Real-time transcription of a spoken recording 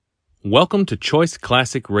Welcome to Choice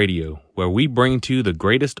Classic Radio, where we bring to you the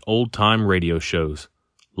greatest old-time radio shows.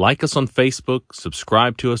 Like us on Facebook,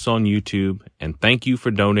 subscribe to us on YouTube, and thank you for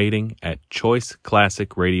donating at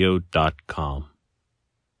choiceclassicradio.com.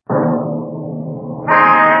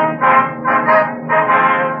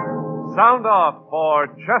 Sound off for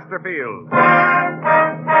Chesterfield.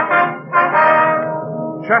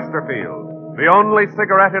 Chesterfield, the only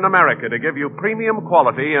cigarette in America to give you premium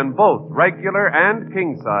quality in both regular and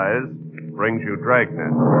king size, brings you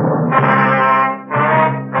Dragnet.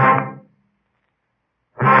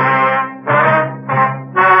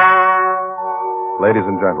 Ladies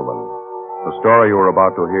and gentlemen, the story you are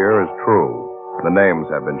about to hear is true. The names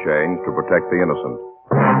have been changed to protect the innocent.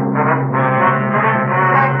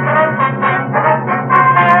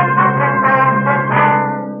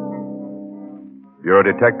 You're a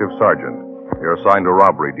detective sergeant. You're assigned to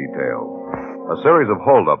robbery detail. A series of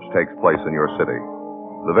holdups takes place in your city.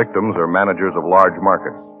 The victims are managers of large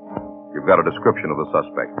markets. You've got a description of the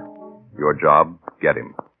suspect. Your job, get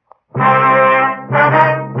him.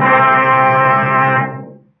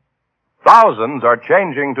 Thousands are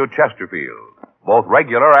changing to Chesterfield, both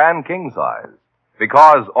regular and king size,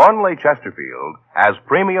 because only Chesterfield has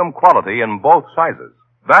premium quality in both sizes.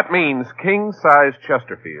 That means king-size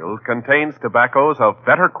Chesterfield contains tobaccos of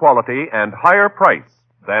better quality and higher price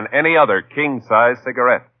than any other king-size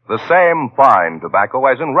cigarette. The same fine tobacco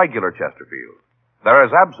as in regular Chesterfield. There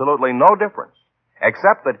is absolutely no difference,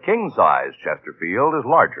 except that king-size Chesterfield is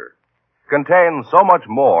larger, contains so much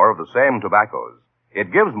more of the same tobaccos.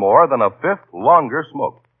 It gives more than a fifth longer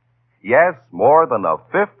smoke. Yes, more than a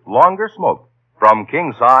fifth longer smoke from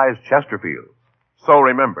king-size Chesterfield. So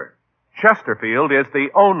remember, Chesterfield is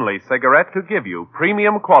the only cigarette to give you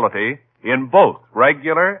premium quality in both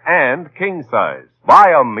regular and king size.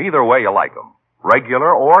 Buy 'em either way you like 'em,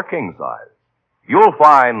 regular or king size. You'll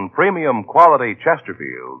find premium quality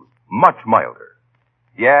Chesterfield much milder.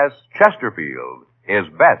 Yes, Chesterfield is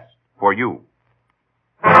best for you.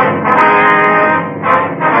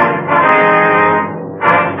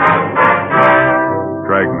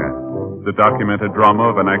 Dragnet, the documented drama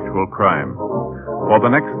of an actual crime. For the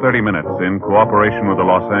next 30 minutes, in cooperation with the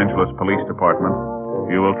Los Angeles Police Department,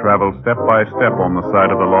 you will travel step by step on the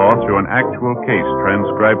side of the law through an actual case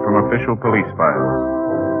transcribed from official police files.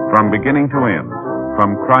 From beginning to end,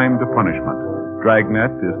 from crime to punishment,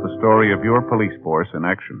 Dragnet is the story of your police force in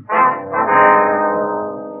action.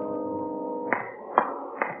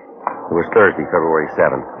 It was Thursday, February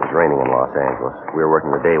 7th. It was raining in Los Angeles. We were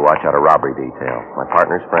working the day watch out of robbery detail. My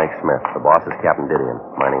partner's Frank Smith. The boss is Captain Didion.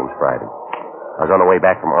 My name's Friday. I was on the way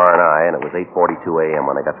back from R&I, and it was 8:42 a.m.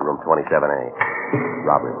 when I got to room 27A.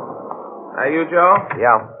 Robbery. Hey, you, Joe?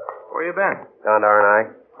 Yeah. Where you been? Down to R&I.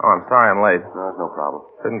 Oh, I'm sorry I'm late. No, it's no problem.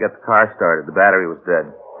 Couldn't get the car started. The battery was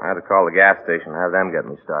dead. I had to call the gas station and have them get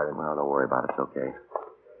me started. Well, don't worry about it. It's okay.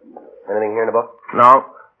 Anything here in the book? No.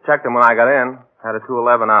 Checked him when I got in. Had a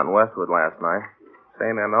 211 out in Westwood last night.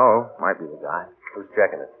 Same M.O. Might be the guy. Who's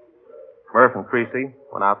checking it? Murph and Creasy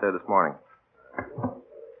went out there this morning.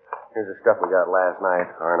 Here's the stuff we got last night.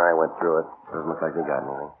 R&I went through it. Doesn't look like they got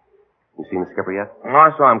anything. You seen the skipper yet? No,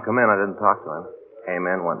 I saw him come in. I didn't talk to him. Came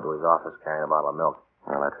in, went to his office carrying a bottle of milk.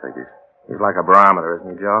 Well, that figures. He's like a barometer,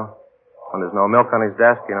 isn't he, Joe? When there's no milk on his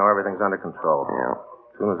desk, you know everything's under control. Yeah.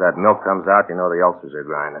 As soon as that milk comes out, you know the ulcers are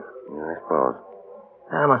grinding. Yeah, I suppose.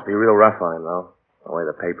 That must be real rough on him, though. The way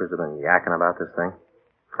the papers have been yakking about this thing.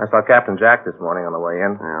 I saw Captain Jack this morning on the way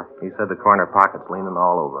in. Yeah. He said the corner pocket's leaning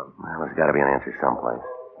all over him. Well, there's got to be an answer someplace.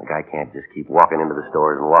 The guy can't just keep walking into the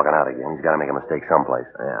stores and walking out again. He's got to make a mistake someplace.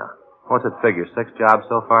 Yeah. What's it figure? 6 jobs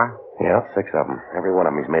so far? Yeah, 6 of them. Every one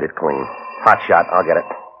of them he's made it clean. Hot shot. I'll get it.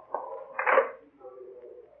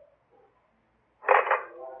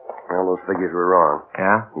 Well, those figures were wrong.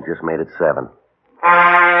 Yeah? He just made it 7.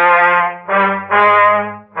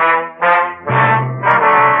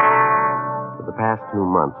 For the past 2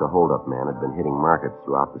 months, a hold-up man had been hitting markets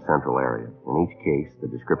throughout the central area. In each case, the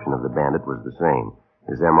description of the bandit was the same.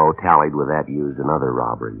 His M.O. tallied with that used in other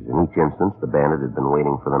robberies. In each instance, the bandit had been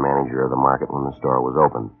waiting for the manager of the market when the store was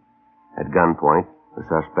open. At gunpoint, the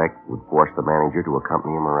suspect would force the manager to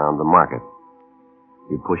accompany him around the market.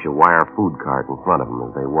 He'd push a wire food cart in front of him as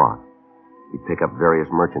they walked. He'd pick up various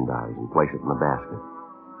merchandise and place it in the basket.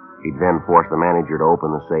 He'd then force the manager to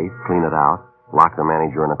open the safe, clean it out, lock the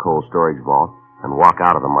manager in a cold storage vault, and walk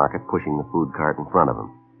out of the market pushing the food cart in front of him.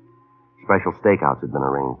 Special stakeouts had been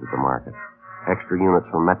arranged at the market. Extra units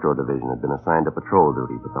from Metro Division had been assigned to patrol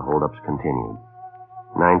duty, but the holdups continued.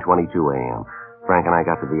 9:22 a.m. Frank and I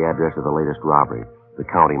got to the address of the latest robbery, the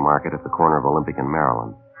county market at the corner of Olympic and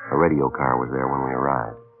Maryland. A radio car was there when we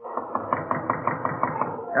arrived.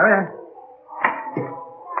 Come in.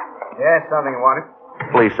 Yes, something you wanted?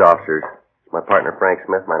 Police officers. It's my partner, Frank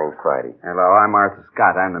Smith. My name's Friday. Hello, I'm Arthur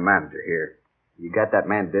Scott. I'm the manager here. You got that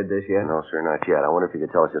man did this yet? No, sir, not yet. I wonder if you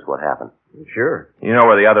could tell us just what happened. Sure. You know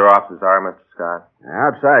where the other officers are, Mr. Scott?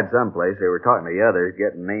 Outside someplace. They were talking to the others,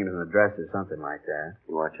 getting names and addresses, something like that.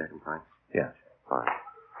 You want to check them, Frank? Yes. Fine.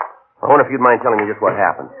 I wonder if you'd mind telling me just what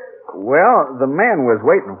happened. Well, the man was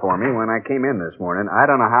waiting for me when I came in this morning. I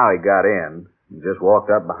don't know how he got in. He just walked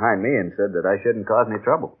up behind me and said that I shouldn't cause any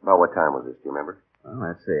trouble. About what time was this? Do you remember? Well,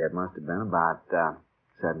 let's see. It must have been about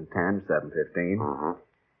 7:10, 7:15. Mm-hmm.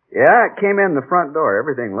 Yeah, I came in the front door.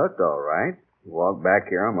 Everything looked all right. Walked back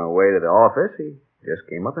here on my way to the office. He just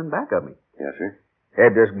came up in back of me. Yes, sir.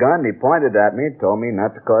 Had this gun. He pointed at me, told me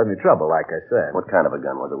not to cause any trouble, like I said. What kind of a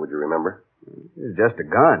gun was it? Would you remember? It was just a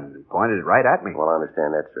gun. He pointed it right at me. Well, I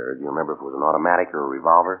understand that, sir. Do you remember if it was an automatic or a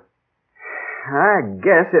revolver? I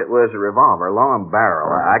guess it was a revolver, long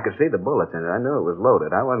barrel. I could see the bullets in it. I knew it was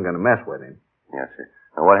loaded. I wasn't going to mess with him. Yes, sir.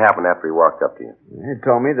 Now, what happened after he walked up to you? He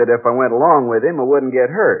told me that if I went along with him, I wouldn't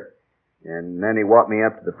get hurt. And then he walked me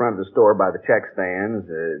up to the front of the store by the check stands,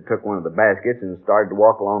 took one of the baskets, and started to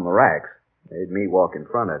walk along the racks. Made me walk in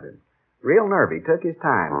front of him. Real nervy. Took his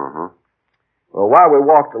time. Mm-hmm. Well, while we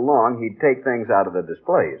walked along, he'd take things out of the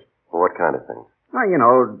displays. Well, what kind of things? Well,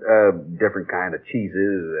 different kind of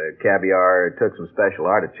cheeses, caviar, took some special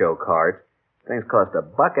artichoke hearts. Things cost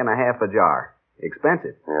 $1.50 a jar.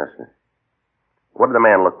 Expensive. Yes, sir. What did the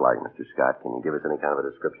man look like, Mr. Scott? Can you give us any kind of a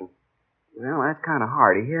description? Well, that's kind of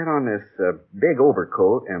hard. He had on this big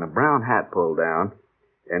overcoat and a brown hat pulled down,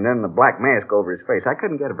 and then the black mask over his face. I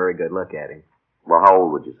couldn't get a very good look at him. Well, how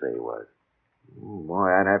old would you say he was? Oh,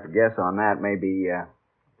 boy, I'd have to guess on that. Maybe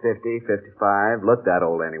 50, 55. Looked that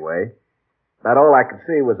old anyway. About all I could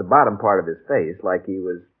see was the bottom part of his face, like he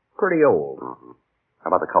was pretty old. Mm-hmm.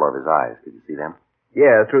 How about the color of his eyes? Could you see them?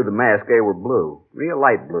 Yeah, through the mask they were blue. Real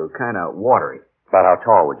light blue, kind of watery. About how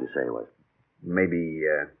tall would you say he was? Maybe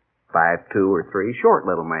 5'2" or 3. Short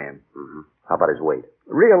little man. Mm-hmm. How about his weight?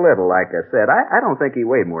 Real little, like I said. I don't think he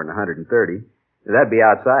weighed more than 130. That'd be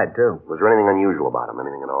outside, too. Was there anything unusual about him?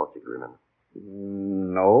 Anything at all that you could remember?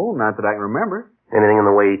 No, not that I can remember. Anything in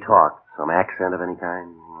the way he talked? Some accent of any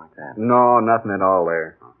kind? Anything like that? No, nothing at all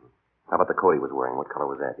there. How about the coat he was wearing? What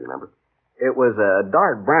color was that? Do you remember? It was a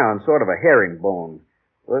dark brown, sort of a herringbone.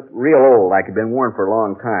 Looked real old, like it'd been worn for a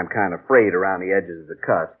long time, kind of frayed around the edges of the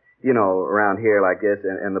cuffs. You know, around here like this,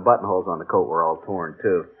 and the buttonholes on the coat were all torn,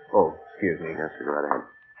 too. Oh, excuse me. Yes, sir, go right ahead.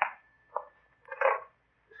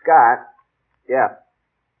 Scott? Yeah.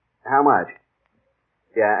 How much?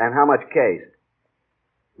 Yeah, and how much case?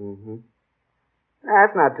 Mm-hmm.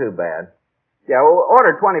 That's not too bad. Yeah, we'll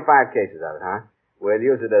order 25 cases of it, huh? We'll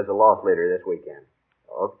use it as a loss leader this weekend.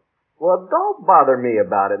 Oh, well, don't bother me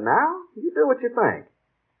about it now. You do what you think.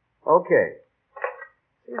 Okay.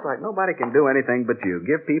 Seems like nobody can do anything but you.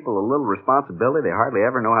 Give people a little responsibility, they hardly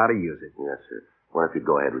ever know how to use it. Yes, sir. Wonder if you'd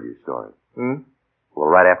go ahead with your story. Hmm?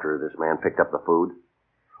 Well, right after this man picked up the food?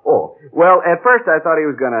 Oh, well, at first I thought he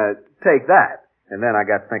was going to take that. And then I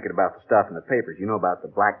got thinking about the stuff in the papers. You know about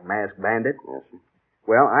the Black Mask Bandit? Yes, sir.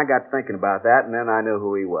 Well, I got thinking about that, and then I knew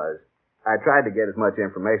who he was. I tried to get as much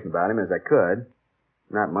information about him as I could.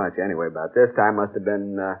 Not much, anyway. About this time must have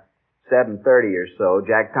been 7:30 or so.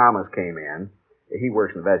 Jack Thomas came in. He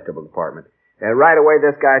works in the vegetable department. And right away,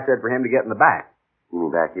 this guy said for him to get in the back. You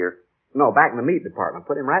mean back here? No, back in the meat department.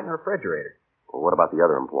 Put him right in the refrigerator. Well, what about the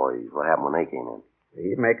other employees? What happened when they came in?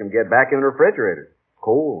 He'd make them get back in the refrigerator.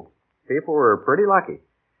 Cold. People were pretty lucky.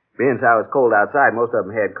 Being as how it's cold outside, most of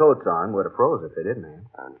them had coats on. Would have froze if they didn't have.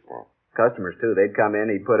 I understand. Customers, too. They'd come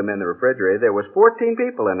in, he'd put them in the refrigerator. There was 14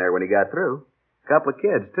 people in there when he got through. A couple of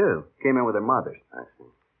kids, too. Came in with their mothers. I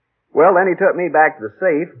see. Well, then he took me back to the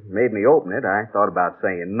safe, made me open it. I thought about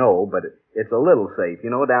saying no, but it's a little safe,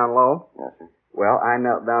 you know, down low. Yes, sir. Well, I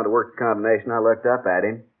knelt down to work the combination. I looked up at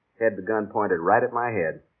him, had the gun pointed right at my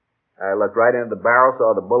head. I looked right into the barrel,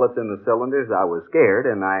 saw the bullets in the cylinders. I was scared,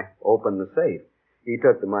 and I opened the safe. He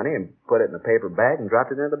took the money and put it in a paper bag and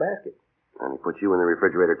dropped it into the basket. And he put you in the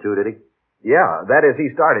refrigerator, too, did he? Yeah, that is,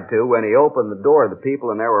 he started to. When he opened the door, the people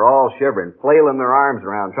in there were all shivering, flailing their arms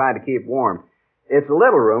around, trying to keep warm. It's a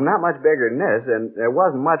little room, not much bigger than this, and there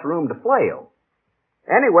wasn't much room to flail.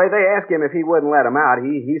 Anyway, they asked him if he wouldn't let him out.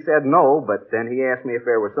 He said no, but then he asked me if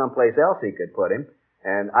there was someplace else he could put him.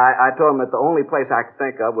 And I told him that the only place I could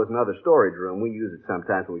think of was another storage room. We use it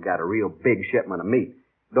sometimes when we got a real big shipment of meat.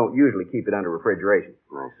 Don't usually keep it under refrigeration.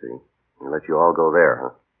 I see. They let you all go there,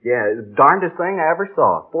 huh? Yeah, it's the darndest thing I ever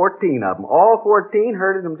saw. 14 of them. All 14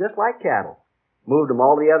 herded them just like cattle. Moved them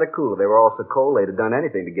all to the other cooler. They were all so cold they'd have done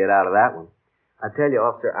anything to get out of that one. I tell you,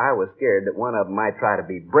 officer, I was scared that one of them might try to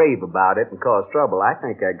be brave about it and cause trouble. I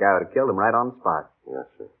think that guy would have killed him right on the spot. Yes,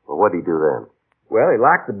 sir. Well, what did he do then? Well, he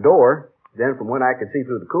locked the door. Then, from what I could see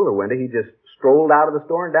through the cooler window, he just strolled out of the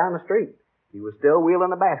store and down the street. He was still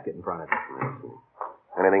wheeling a basket in front of him.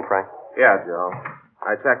 Anything, Frank? Yeah, Joe.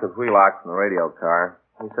 I checked with Wheelock from the radio car.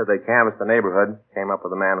 He said they canvassed the neighborhood, came up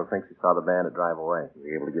with a man who thinks he saw the bandit drive away. Was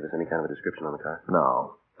he able to give us any kind of a description on the car?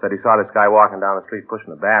 No. Said he saw this guy walking down the street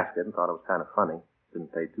pushing a basket and thought it was kind of funny.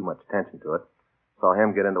 Didn't pay too much attention to it. Saw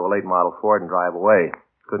him get into a late model Ford and drive away.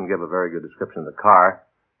 Couldn't give a very good description of the car.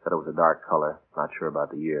 Said it was a dark color. Not sure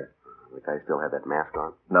about the year. The guy still had that mask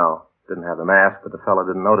on? No. Didn't have the mask, but the fellow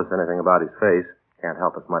didn't notice anything about his face. Can't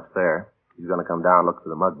help us much there. He's going to come down and look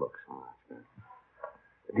through the mug books.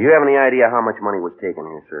 Do you have any idea how much money was taken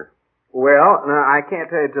here, sir? Well, no, I can't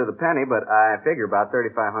tell you to the penny, but I figure about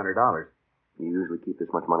 $3,500. You usually keep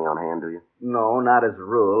this much money on hand, do you? No, not as a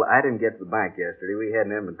rule. I didn't get to the bank yesterday. We had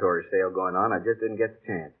an inventory sale going on. I just didn't get the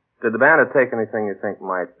chance. Did the bandit take anything you think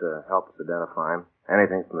might help us identify him?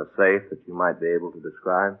 Anything from the safe that you might be able to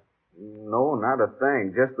describe? No, not a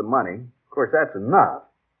thing. Just the money. Of course, that's enough.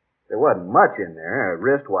 There wasn't much in there. A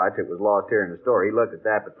wristwatch that was lost here in the store. He looked at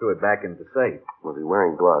that but threw it back into the safe. Was he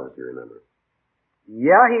wearing gloves, do you remember?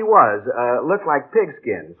 Yeah, he was. Looked like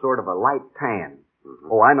pigskin, sort of a light tan. Mm-hmm.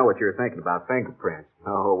 Oh, I know what you're thinking about, fingerprints.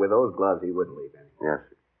 Oh, with those gloves, he wouldn't leave any. Yes,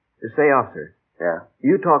 sir. Say, officer. Yeah?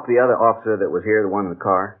 You talked to the other officer that was here, the one in the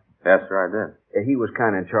car? Yes, sir, I did. He was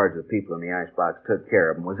kind of in charge of the people in the icebox, took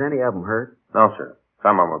care of them. Was any of them hurt? No, sir.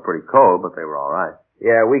 Some of them were pretty cold, but they were all right.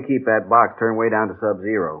 Yeah, we keep that box turned way down to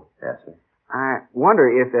sub-zero. Yes, sir. I wonder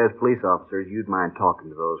if, as police officers, you'd mind talking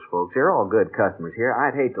to those folks. They're all good customers here.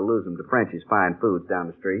 I'd hate to lose them to Frenchie's Fine Foods down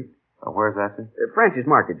the street. Where's that, sir? Frenchie's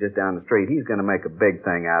Market just down the street. He's going to make a big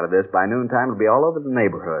thing out of this. By noontime, it'll be all over the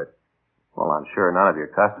neighborhood. Well, I'm sure none of your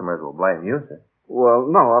customers will blame you, sir. Well,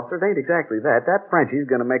 no, officer, it ain't exactly that. That Frenchie's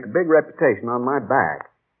going to make a big reputation on my back.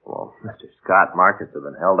 Well, Mr. Scott, markets have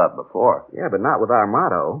been held up before. Yeah, but not with our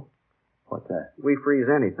motto. What's that? We freeze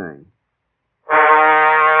anything.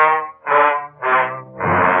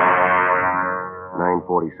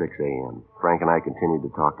 9:46 a.m. Frank and I continued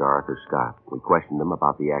to talk to Arthur Scott. We questioned him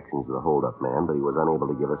about the actions of the hold-up man, but he was unable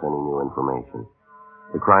to give us any new information.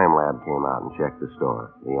 The crime lab came out and checked the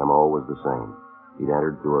store. The M.O. was the same. He'd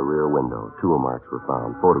entered through a rear window. Tool marks were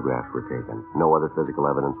found. Photographs were taken. No other physical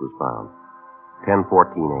evidence was found. 10:14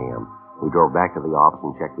 a.m. We drove back to the office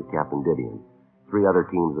and checked with Captain Didion. 3 other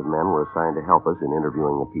teams of men were assigned to help us in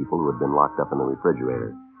interviewing the people who had been locked up in the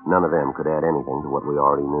refrigerator. None of them could add anything to what we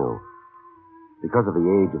already knew. Because of the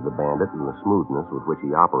age of the bandit and the smoothness with which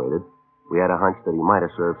he operated, we had a hunch that he might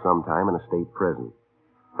have served some time in a state prison.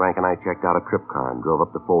 Frank and I checked out a trip car and drove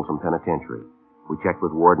up to Folsom Penitentiary. We checked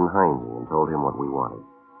with Warden Heinze and told him what we wanted.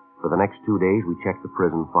 For the next 2 days, we checked the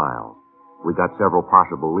prison files. We got several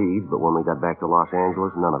possible leads, but when we got back to Los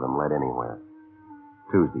Angeles, none of them led anywhere.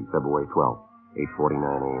 Tuesday, February 12th, 8:49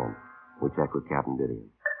 a.m. We checked with Captain Didion.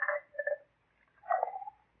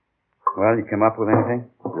 Well, you come up with anything?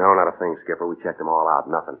 No, not a thing, Skipper. We checked them all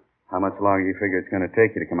out. Nothing. How much longer do you figure it's going to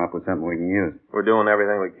take you to come up with something we can use? We're doing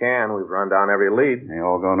everything we can. We've run down every lead. They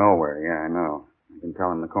all go nowhere. Yeah, I know. I've been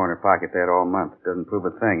telling the corner pocket that all month. It doesn't prove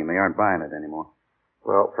a thing, and they aren't buying it anymore.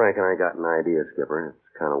 Well, Frank and I got an idea, Skipper.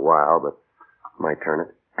 It's kind of wild, but might turn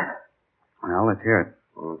it. Well, let's hear it.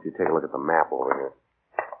 Why don't you take a look at the map over here?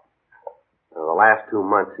 Now, the last 2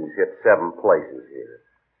 months, he's hit 7 places here.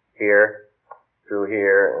 Here, through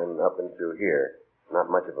here, and up and through here. Not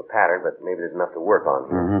much of a pattern, but maybe there's enough to work on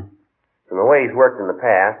here. Mm-hmm. From the way he's worked in the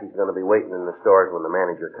past, he's going to be waiting in the stores when the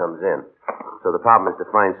manager comes in. So the problem is to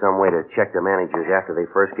find some way to check the managers after they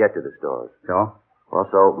first get to the stores. So? Well,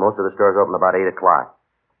 so most of the stores open about 8 o'clock.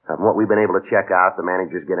 From what we've been able to check out, the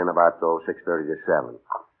managers get in about 6:30 to 7.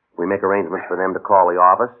 We make arrangements for them to call the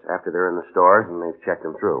office after they're in the stores and they've checked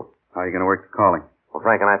them through. How are you going to work the calling? Well,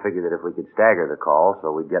 Frank and I figured that if we could stagger the call,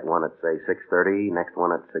 so we'd get one at, say, 6:30, next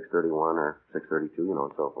one at 6:31 or 6:32,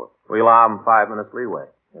 and so forth. We allow them 5 minutes leeway.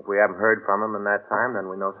 If we haven't heard from them in that time, then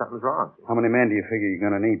we know something's wrong. How many men do you figure you're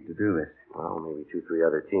going to need to do this? Well, maybe 2, 3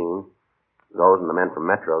 other teams. Those and the men from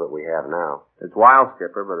Metro that we have now. It's wild,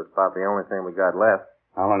 Skipper, but it's about the only thing we got left.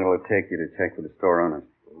 How long will it take you to check with the store owners?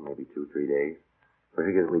 Maybe 2, 3 days. We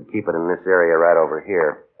figured we'd keep it in this area right over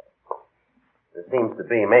here. It seems to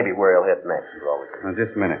be maybe where he'll hit next. Now,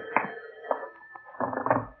 just a minute.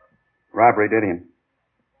 Robbery, Didion.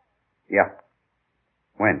 Yeah.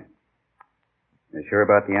 When? You sure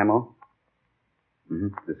about the ammo?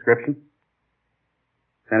 Mm-hmm. Description?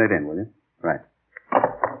 Send it in, will you? Right.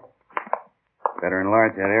 Better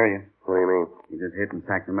enlarge that area. What do you mean? You just hit in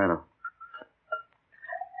Sacramento.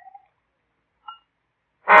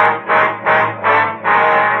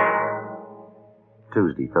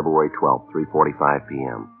 Tuesday, February 12th, 3:45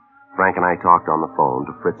 p.m. Frank and I talked on the phone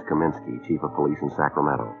to Fritz Kaminsky, chief of police in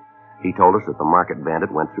Sacramento. He told us that the market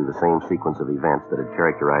bandit went through the same sequence of events that had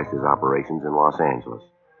characterized his operations in Los Angeles.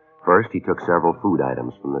 First, he took several food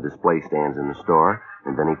items from the display stands in the store,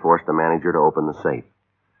 and then he forced the manager to open the safe.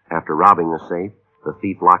 After robbing the safe, the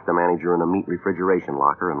thief locked the manager in a meat refrigeration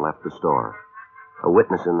locker and left the store. A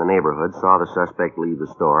witness in the neighborhood saw the suspect leave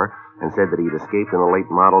the store and said that he'd escaped in a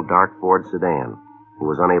late-model dark Ford sedan. He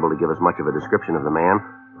was unable to give us much of a description of the man,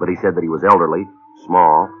 but he said that he was elderly,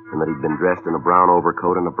 small, and that he'd been dressed in a brown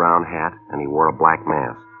overcoat and a brown hat, and he wore a black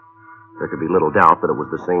mask. There could be little doubt that it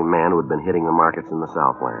was the same man who had been hitting the markets in the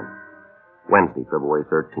Southland. Wednesday, February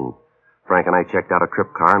 13th. Frank and I checked out a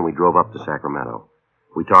trip car and we drove up to Sacramento.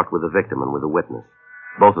 We talked with the victim and with the witness.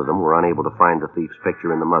 Both of them were unable to find the thief's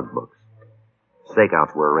picture in the mug books.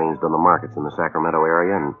 Stakeouts were arranged on the markets in the Sacramento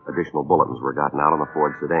area, and additional bulletins were gotten out on the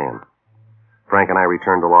Ford sedan. Frank and I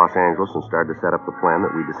returned to Los Angeles and started to set up the plan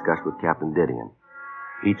that we discussed with Captain Didion.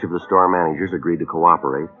 Each of the store managers agreed to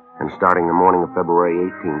cooperate, and starting the morning of February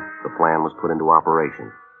 18th, the plan was put into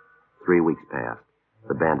operation. 3 weeks passed.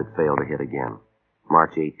 The bandit failed to hit again.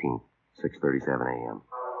 March 18th, 6:37 a.m.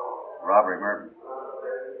 Robbery, Murphy.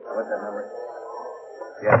 What's that number?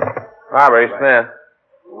 Yes. Robbery, Smith.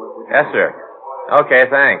 Yes, sir. Okay,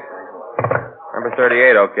 thanks. Number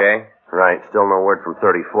 38, okay. Right. Still no word from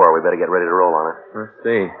 34. We better get ready to roll on it. Let's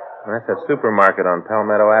see. That's that supermarket on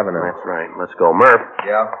Palmetto Avenue. That's right. Let's go. Murph.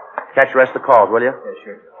 Yeah? Catch the rest of the calls, will you? Yeah,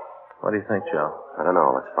 sure. What do you think, Joe? I don't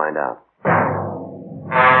know. Let's find out.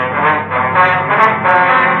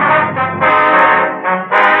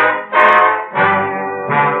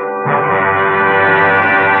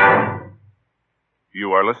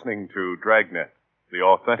 You are listening to Dragnet, the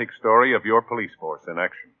authentic story of your police force in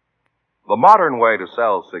action. The modern way to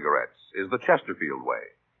sell cigarettes is the Chesterfield way,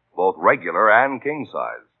 both regular and king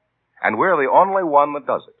size. And we're the only one that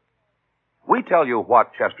does it. We tell you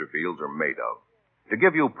what Chesterfields are made of, to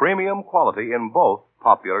give you premium quality in both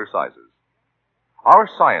popular sizes. Our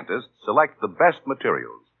scientists select the best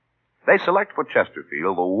materials. They select for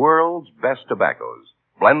Chesterfield the world's best tobaccos,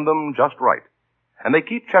 blend them just right, and they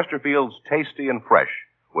keep Chesterfields tasty and fresh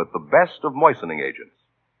with the best of moistening agents.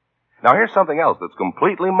 Now here's something else that's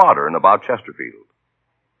completely modern about Chesterfield.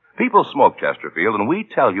 People smoke Chesterfield and we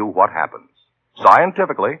tell you what happens.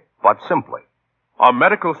 Scientifically, but simply. A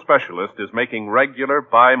medical specialist is making regular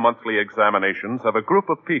bi-monthly examinations of a group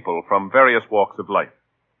of people from various walks of life.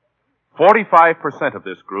 45% of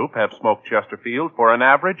this group have smoked Chesterfield for an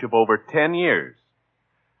average of over 10 years.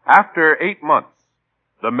 After 8 months,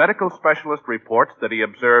 the medical specialist reports that he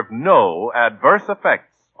observed no adverse effects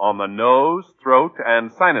on the nose, throat,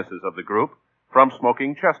 and sinuses of the group from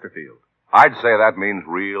smoking Chesterfield. I'd say that means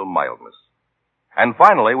real mildness. And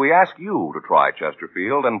finally, we ask you to try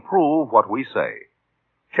Chesterfield and prove what we say.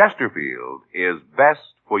 Chesterfield is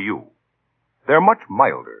best for you. They're much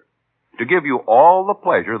milder, to give you all the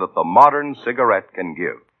pleasure that the modern cigarette can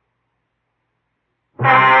give.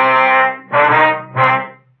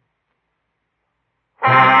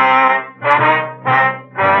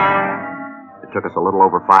 It took us a little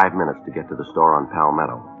over 5 minutes to get to the store on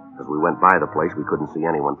Palmetto. As we went by the place, we couldn't see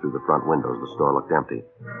anyone through the front windows. The store looked empty.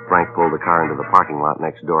 Frank pulled the car into the parking lot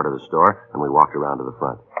next door to the store, and we walked around to the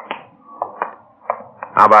front.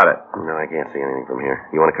 How about it? No, I can't see anything from here.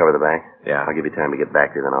 You want to cover the back? Yeah. I'll give you time to get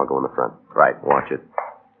back here, then I'll go in the front. Right. Watch it.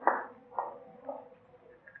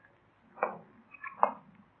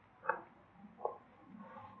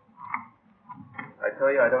 I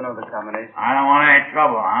tell you, I don't know the combination. I don't want any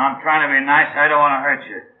trouble. I'm trying to be nice. I don't want to hurt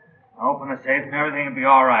you. Open the safe and everything will be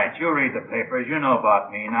all right. You read the papers. You know about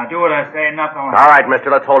me. Now do what I say. Nothing will All right, mister.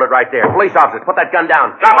 Let's hold it right there. Police officers, put that gun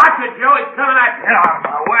down. Drop it. Watch it, Joe. He's coming at you. Get out of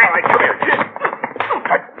my way. All right, come here.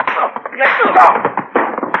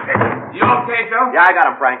 You okay, Joe? Yeah, I got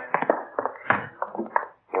him, Frank.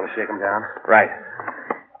 Want to shake him down? Right.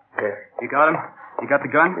 Here. You got him? You got the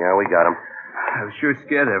gun? Yeah, we got him. I was sure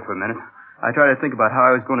scared there for a minute. I tried to think about how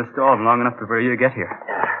I was going to stall him long enough for you to get here.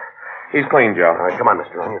 He's clean, Joe. All right, come on,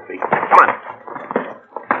 mister. On your feet. Come on.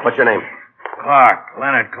 What's your name? Clark.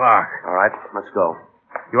 Leonard Clark. All right, let's go.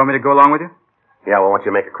 You want me to go along with you? Yeah, we want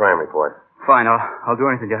you to make a crime report. Fine, I'll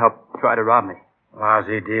do anything to help try to rob me.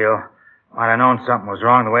 Lousy deal. Might have known something was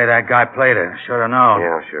wrong the way that guy played it. Should have known.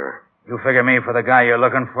 Yeah, sure. You figure me for the guy you're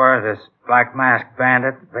looking for, this black mask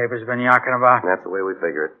bandit the paper's been yakking about? That's the way we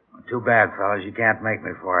figure it. Too bad, fellas. You can't make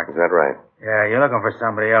me for it. Is that right? Yeah, you're looking for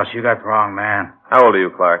somebody else. You got the wrong man. How old are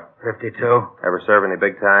you, Clark? 52. Ever serve any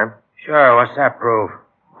big time? Sure, what's that prove?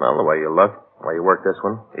 Well, the way you look, the way you work this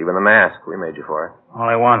one, even the mask, we made you for it.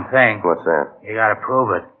 Only one thing. What's that? You gotta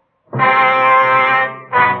prove it.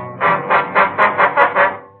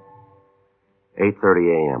 8:30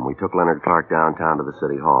 a.m. We took Leonard Clark downtown to the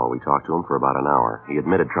city hall. We talked to him for about an hour. He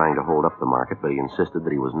admitted trying to hold up the market, but he insisted that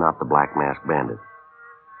he was not the Black Masked Bandit.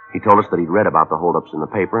 He told us that he'd read about the holdups in the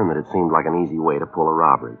paper and that it seemed like an easy way to pull a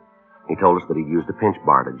robbery. He told us that he'd used a pinch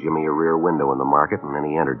bar to jimmy a rear window in the market, and then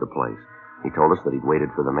he entered the place. He told us that he'd waited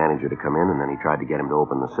for the manager to come in, and then he tried to get him to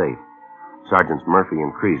open the safe. Sergeants Murphy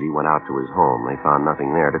and Creasy went out to his home. They found nothing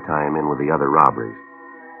there to tie him in with the other robberies.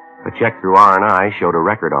 A check through R&I showed a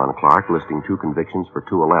record on Clark listing 2 convictions for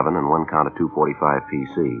 211 and 1 count of 245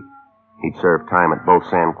 PC. He'd served time at both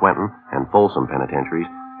San Quentin and Folsom penitentiaries,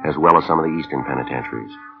 as well as some of the eastern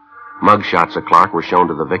penitentiaries. Mug shots of Clark were shown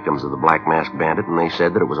to the victims of the Black Masked Bandit, and they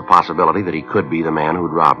said that it was a possibility that he could be the man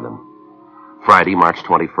who'd robbed them. Friday, March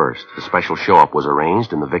 21st, a special show-up was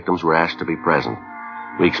arranged, and the victims were asked to be present.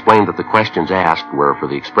 We explained that the questions asked were for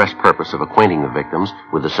the express purpose of acquainting the victims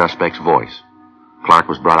with the suspect's voice. Clark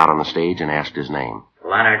was brought out on the stage and asked his name.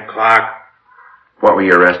 Leonard Clark. What were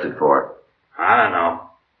you arrested for? I don't know.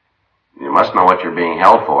 You must know what you're being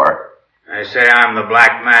held for. They say I'm the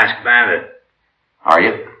Black Masked Bandit. Are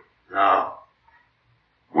you? No.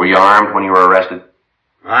 Were you armed when you were arrested?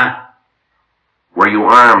 What? Were you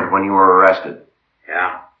armed when you were arrested?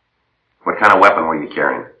 Yeah. What kind of weapon were you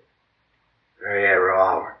carrying? .38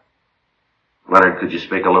 revolver. Leonard, could you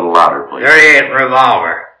speak a little louder, please? .38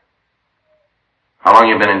 revolver. How long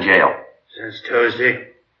you been in jail? Since Tuesday.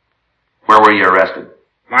 Where were you arrested?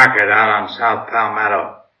 Market out on South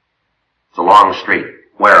Palmetto. It's a long street.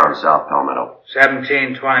 Where on South Palmetto?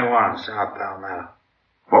 1721 South Palmetto.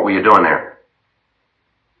 What were you doing there?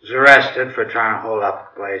 Was arrested for trying to hold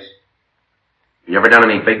up the place. You ever done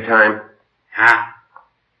any big time? Huh?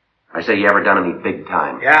 I say, you ever done any big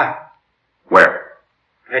time? Yeah. Where?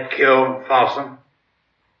 At Q, Folsom.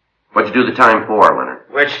 What'd you do the time for, Leonard?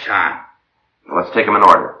 Which time? Well, let's take them in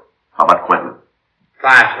order. How about Quentin?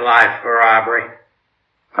 5 to life for robbery.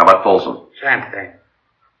 How about Folsom? Same thing.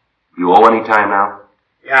 You owe any time now?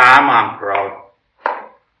 Yeah, I'm on parole.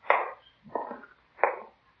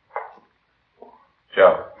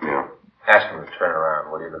 Joe, Yeah. ask him to turn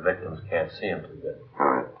around, will you? The victims can't see him too good. All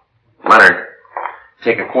right. Leonard,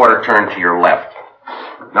 take a quarter turn to your left.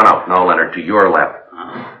 No, Leonard, to your left.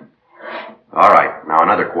 All right. Now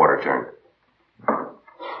another quarter turn.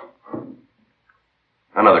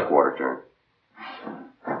 Another quarter turn.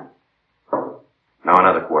 Now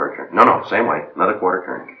another quarter turn. No, same way. Another quarter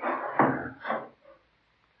turn.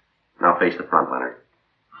 Now face the front, Leonard.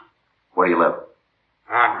 Where do you live?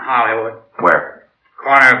 Out in Hollywood. Where?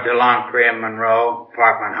 Corner of DeLongpre and Monroe,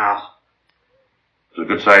 apartment house. It's a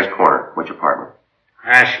good-sized corner. Which apartment?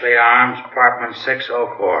 Ashley Arms, apartment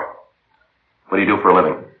 604. What do you do for a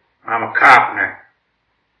living? I'm a carpenter.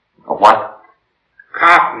 A what?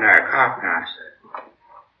 Carpenter, I said.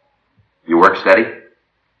 You work steady?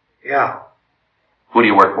 Yeah. Who do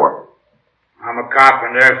you work for? I'm a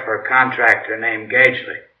carpenter for a contractor named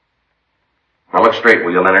Gagely. Now look straight,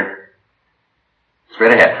 will you, Leonard?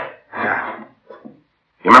 Straight ahead. Yeah.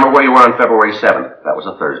 You remember where you were on February 7th? That was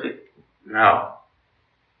a Thursday. No.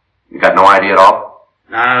 You got no idea at all?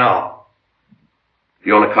 Not at all.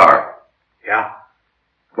 You own a car. Yeah.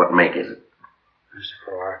 What make is it? It's a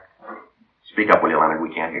Ford. Speak up, will you, Leonard?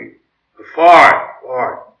 We can't hear you. A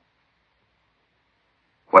Ford.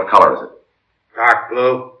 What color is it? Dark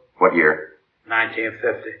blue. What year?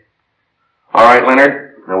 1950. All right,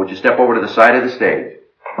 Leonard. Now would you step over to the side of the stage?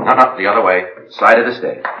 No, the other way. Side of the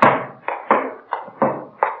stage.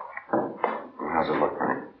 How's it look,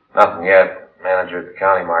 Frank? Nothing yet. Manager at the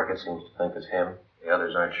county market seems to think it's him. The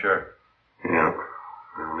others aren't sure. Yeah.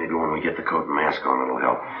 Well, maybe when we get the coat and mask on, it'll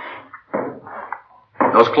help.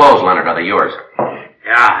 Those clothes, Leonard, are they yours?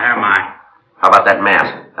 Yeah, they're mine. How about that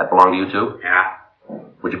mask? That belong to you, too? Yeah.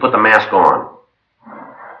 Would you put the mask on?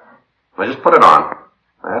 Well, just put it on.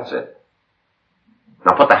 That's it.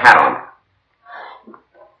 Now put the hat on.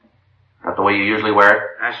 That the way you usually wear it?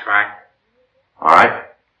 That's right. All right.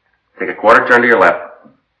 Take a quarter turn to your left.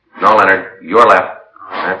 No, Leonard, your left.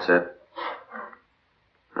 That's it.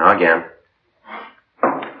 Now again.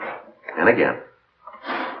 And again.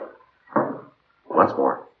 Once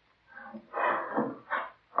more.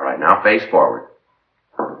 All right, now face forward.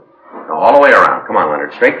 Now all the way around. Come on,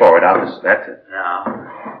 Leonard. Straight forward. That's it. No.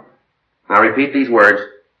 Now repeat these words.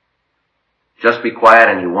 Just be quiet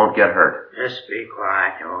and you won't get hurt. Just be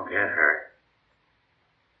quiet. You won't get hurt.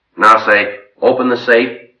 Now say, open the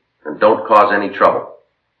safe and don't cause any trouble.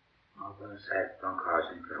 Open the safe. Don't cause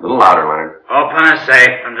any A trouble. little louder, Leonard. Open the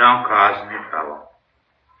safe and don't cause any trouble.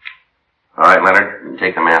 All right, Leonard, you can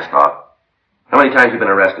take the mask off. How many times have you been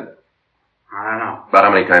arrested? I don't know. About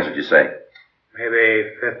how many times would you say?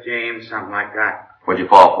 Maybe 15, something like that. What'd you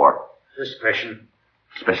fall for? Suspicion.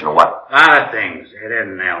 Suspicion of what? A lot of things. They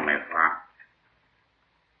didn't nail me for 'em.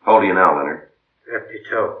 How old are you now, Leonard?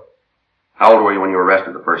 52. How old were you when you were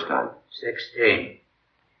arrested the first time? 16.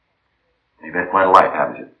 You've had quite a life,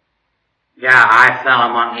 haven't you? Yeah, I fell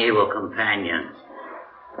among evil companions.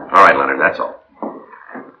 All right, Leonard, that's all.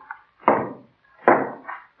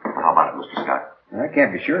 How about it, Mr. Scott? I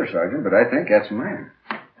can't be sure, Sergeant, but I think that's the man.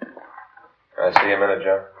 Can I see a minute,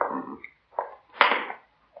 Joe? Mm-hmm.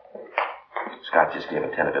 Scott just gave a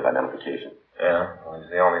tentative identification. Yeah, well, he's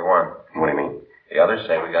the only one. What do you mean? The others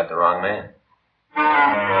say we got the wrong man.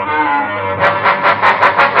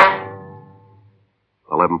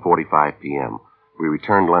 11:45 p.m. We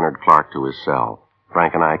returned Leonard Clark to his cell.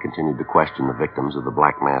 Frank and I continued to question the victims of the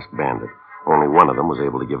Black Masked Bandit. Only one of them was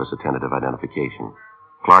able to give us a tentative identification.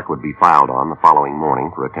 Clark would be filed on the following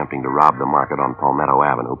morning for attempting to rob the market on Palmetto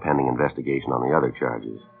Avenue, pending investigation on the other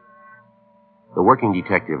charges. The working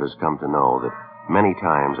detective has come to know that many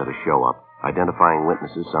times at a show-up, identifying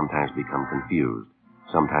witnesses sometimes become confused,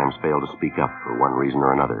 sometimes fail to speak up for one reason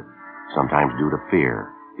or another, sometimes due to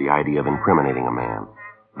fear, the idea of incriminating a man,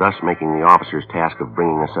 thus making the officer's task of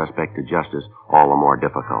bringing a suspect to justice all the more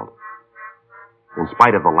difficult. In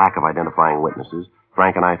spite of the lack of identifying witnesses,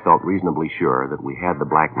 Frank and I felt reasonably sure that we had the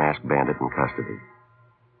Black Masked Bandit in custody.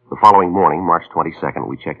 The following morning, March 22nd,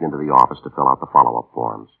 we checked into the office to fill out the follow-up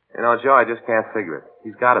forms. You know, Joe, I just can't figure it.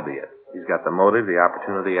 He's got to be it. He's got the motive, the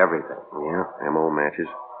opportunity, everything. Yeah, M.O. matches.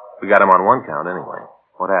 We got him on one count anyway.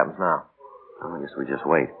 What happens now? Well, I guess we just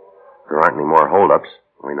wait. If there aren't any more holdups,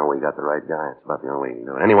 we know we got the right guy. It's about the only way you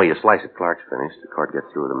can do it. Any way you slice it, Clark's finished. The court gets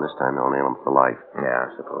through with him this time, they'll nail him for life. Yeah,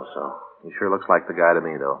 I suppose so. He sure looks like the guy to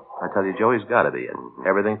me, though. I tell you, Joe, he's got to be it.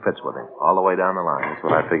 Everything fits with him, all the way down the line. That's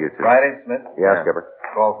what I figured, too. Friday, Smith? Yeah, Skipper.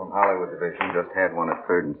 Call from Hollywood Division. Just had one at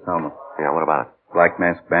 3rd and Selma. Yeah, what about it? Black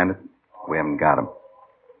Masked Bandit? We haven't got him.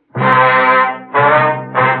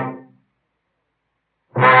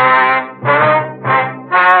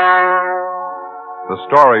 The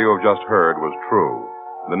story you have just heard was true.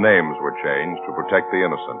 The names were changed to protect the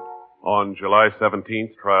innocent. On July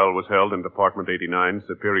 17th, trial was held in Department 89,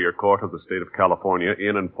 Superior Court of the State of California,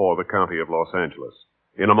 in and for the County of Los Angeles.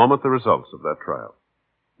 In a moment, the results of that trial.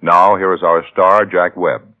 Now, here is our star, Jack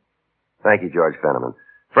Webb. Thank you, George Fenneman.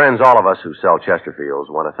 Friends, all of us who sell Chesterfields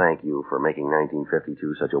want to thank you for making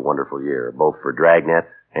 1952 such a wonderful year, both for Dragnet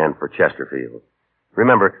and for Chesterfield.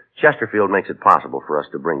 Remember, Chesterfield makes it possible for us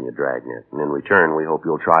to bring you Dragnet, and in return, we hope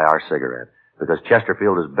you'll try our cigarette, because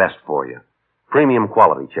Chesterfield is best for you. Premium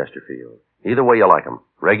quality Chesterfield. Either way you like them,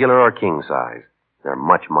 regular or king size. They're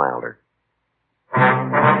much milder.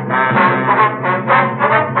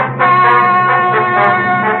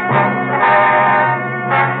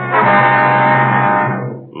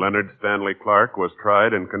 Leonard Stanley Clark was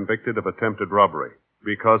tried and convicted of attempted robbery.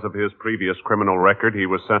 Because of his previous criminal record, he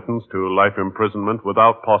was sentenced to life imprisonment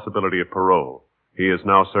without possibility of parole. He is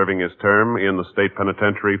now serving his term in the state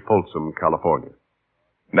penitentiary, Folsom, California.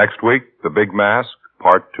 Next week, The Big Mask,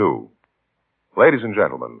 Part 2. Ladies and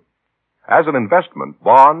gentlemen, as an investment,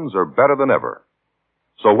 bonds are better than ever.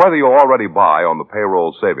 So whether you already buy on the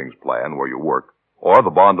payroll savings plan where you work or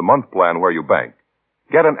the bond-a-month plan where you bank,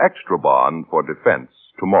 get an extra bond for defense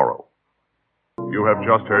tomorrow. You have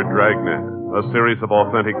just heard Dragnet, a series of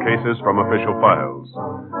authentic cases from official files.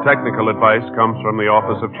 Technical advice comes from the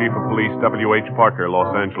Office of Chief of Police W.H. Parker,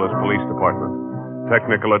 Los Angeles Police Department.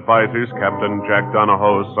 Technical advisors, Captain Jack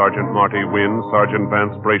Donahoe, Sergeant Marty Wynn, Sergeant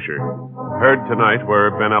Vance Brasher. Heard tonight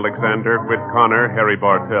were Ben Alexander, Whit Connor, Harry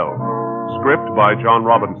Bartell. Script by John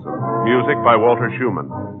Robinson. Music by Walter Schumann.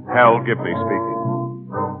 Hal Gibney speaking.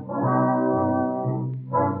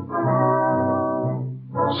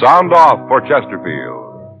 Sound off for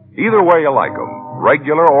Chesterfield. Either way you like 'em,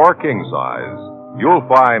 regular or king size, you'll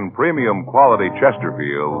find premium quality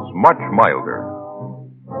Chesterfields much milder.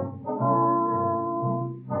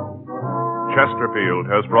 Chesterfield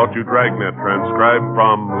has brought you Dragnet, transcribed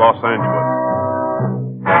from Los Angeles.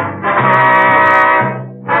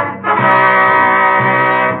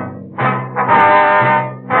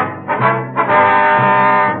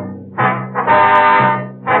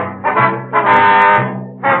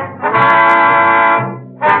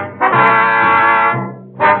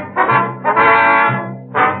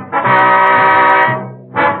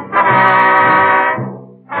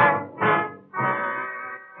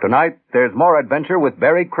 Tonight, there's more adventure with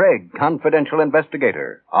Barry Craig, confidential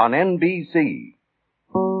investigator, on NBC.